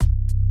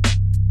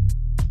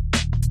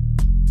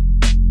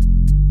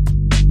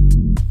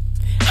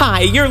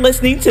Hi, you're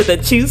listening to the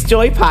Choose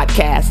Joy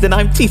podcast, and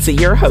I'm Tisa,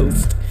 your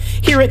host.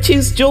 Here at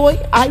Choose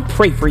Joy, I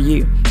pray for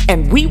you,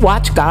 and we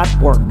watch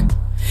God work.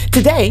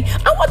 Today,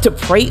 I want to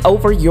pray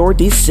over your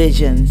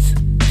decisions.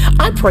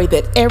 I pray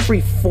that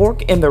every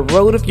fork in the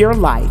road of your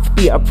life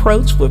be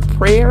approached with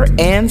prayer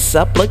and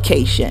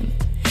supplication.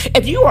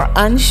 If you are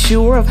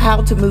unsure of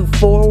how to move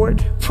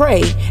forward,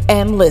 pray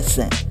and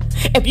listen.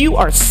 If you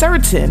are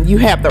certain you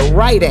have the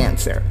right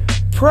answer,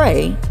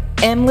 pray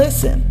and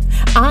listen.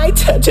 I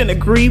touch and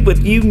agree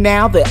with you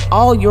now that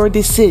all your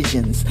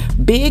decisions,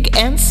 big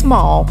and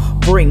small,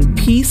 bring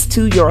peace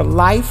to your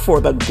life for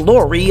the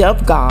glory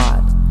of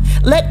God.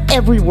 Let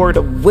every word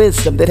of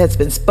wisdom that has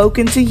been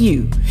spoken to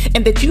you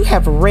and that you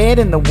have read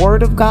in the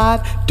Word of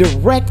God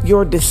direct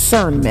your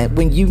discernment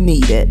when you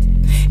need it.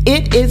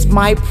 It is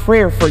my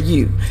prayer for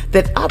you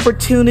that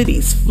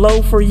opportunities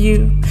flow for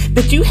you,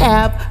 that you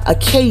have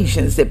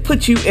occasions that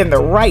put you in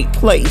the right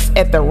place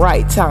at the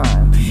right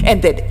time,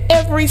 and that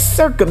every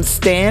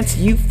circumstance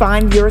you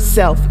find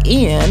yourself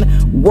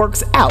in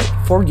works out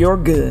for your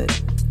good.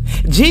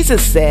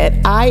 Jesus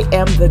said, "I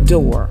am the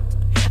door."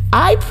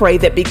 I pray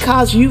that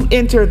because you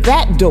enter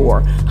that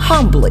door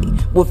humbly,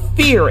 with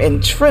fear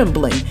and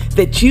trembling,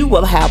 that you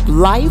will have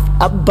life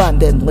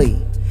abundantly.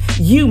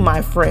 You,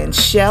 my friend,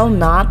 shall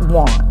not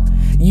want.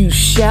 You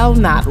shall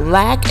not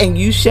lack, and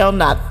you shall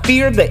not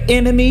fear the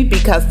enemy,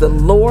 because the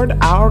Lord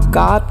our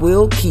God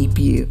will keep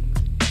you.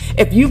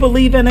 If you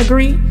believe and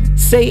agree,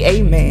 say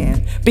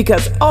amen,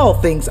 because all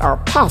things are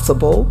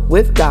possible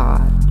with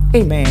God.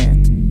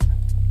 Amen.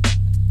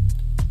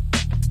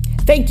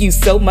 Thank you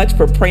so much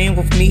for praying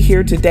with me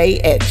here today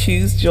at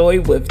Choose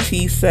Joy with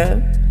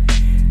Tisa.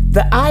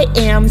 The I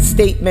am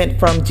statement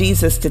from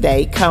Jesus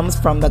today comes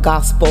from the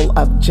Gospel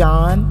of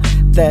John,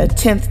 the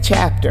 10th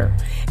chapter.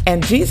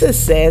 And Jesus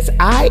says,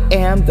 "I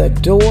am the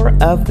door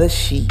of the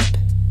sheep."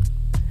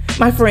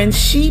 My friends,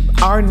 sheep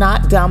are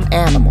not dumb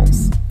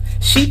animals.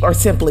 Sheep are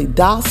simply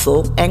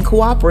docile and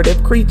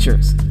cooperative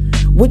creatures,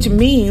 which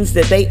means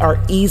that they are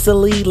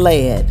easily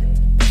led.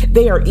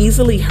 They are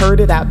easily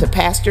herded out to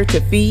pasture to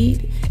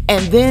feed,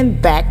 and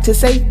then back to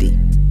safety.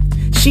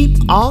 Sheep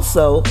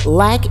also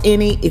lack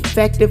any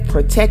effective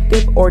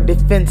protective or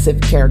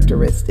defensive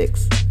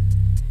characteristics.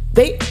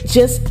 They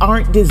just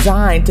aren't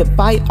designed to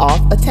fight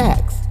off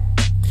attacks.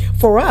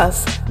 For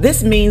us,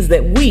 this means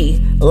that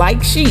we,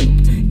 like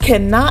sheep,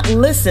 cannot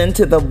listen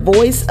to the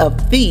voice of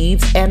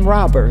thieves and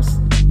robbers.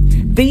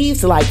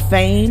 Thieves like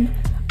fame,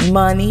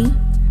 money,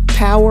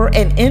 power,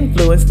 and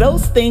influence,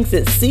 those things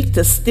that seek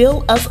to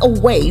steal us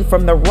away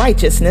from the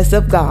righteousness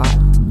of God.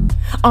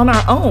 On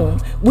our own,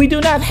 we do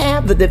not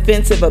have the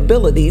defensive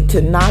ability to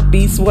not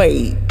be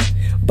swayed.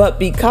 But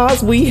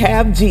because we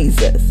have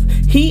Jesus,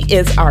 He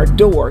is our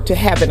door to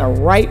having a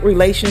right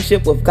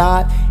relationship with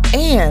God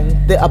and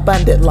the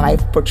abundant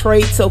life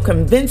portrayed so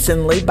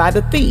convincingly by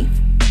the thief.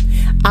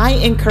 I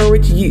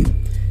encourage you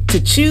to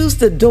choose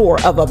the door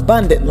of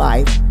abundant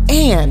life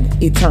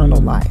and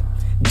eternal life.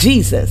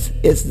 Jesus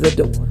is the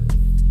door.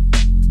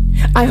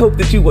 I hope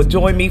that you will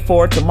join me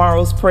for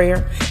tomorrow's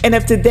prayer. And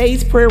if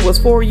today's prayer was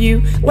for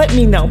you, let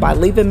me know by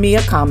leaving me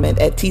a comment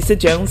at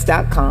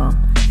tisajones.com.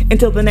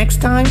 Until the next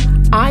time,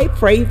 I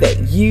pray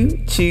that you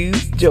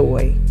choose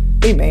joy.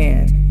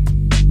 Amen.